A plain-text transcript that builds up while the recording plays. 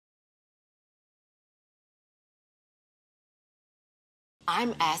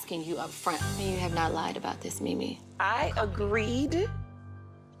I'm asking you up front. You have not lied about this, Mimi. I agreed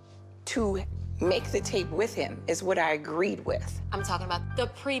to make the tape with him, is what I agreed with. I'm talking about the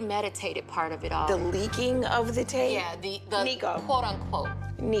premeditated part of it all. The leaking of the tape? Yeah, the Nikko. quote unquote.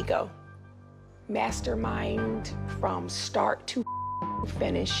 Nikko. Mastermind from start to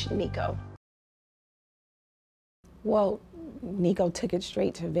finish, Nikko. Well, Nikko took it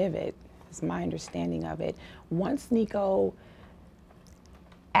straight to Vivid, is my understanding of it. Once Nikko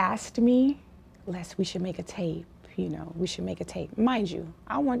asked me, Les, we should make a tape, you know, we should make a tape. Mind you,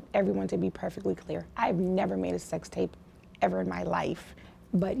 I want everyone to be perfectly clear. I've never made a sex tape ever in my life.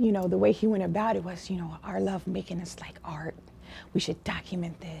 But, you know, the way he went about it was, you know, our love making is like art. We should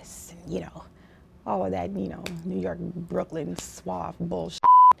document this, and, you know, all of that, you know, New York, Brooklyn, suave bullshit.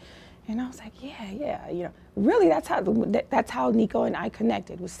 And I was like, yeah, you know. Really, that's how Nikko and I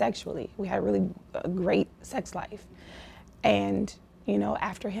connected, was sexually. We had a really great sex life. And, you know,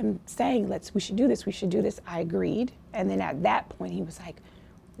 after him saying, we should do this, I agreed. And then at that point, he was like,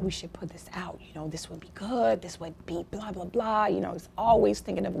 we should put this out, you know, this would be good, this would be blah, blah, blah. You know, he's always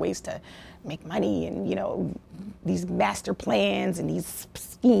thinking of ways to make money and, you know, these master plans and these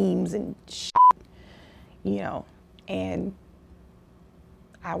schemes and shit, you know. And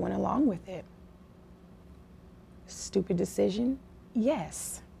I went along with it. Stupid decision?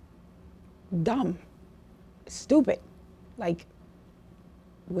 Yes. Dumb. Stupid. Like,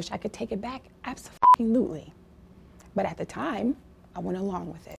 wish I could take it back? Absolutely. But at the time, I went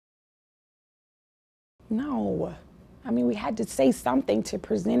along with it. No. I mean, we had to say something to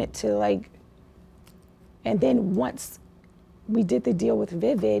present it to, like, and then once we did the deal with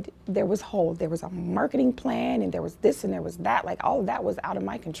Vivid, there was a marketing plan, and there was this and there was that. Like, all of that was out of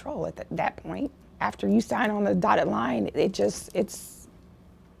my control at that point. After you sign on the dotted line,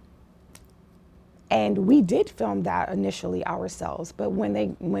 and we did film that initially ourselves, but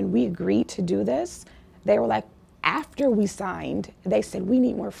when we agreed to do this, they were like, after we signed, they said, we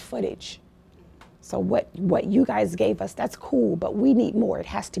need more footage. So what you guys gave us, that's cool, but we need more. It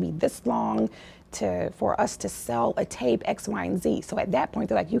has to be this long for us to sell a tape X, Y, and Z. So at that point,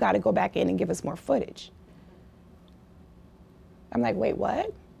 they're like, you got to go back in and give us more footage. I'm like, wait,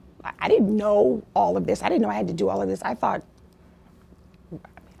 what? I didn't know all of this. I didn't know I had to do all of this. I thought,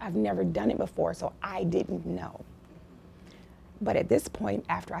 I've never done it before, so I didn't know. But at this point,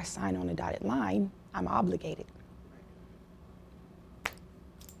 after I sign on the dotted line, I'm obligated.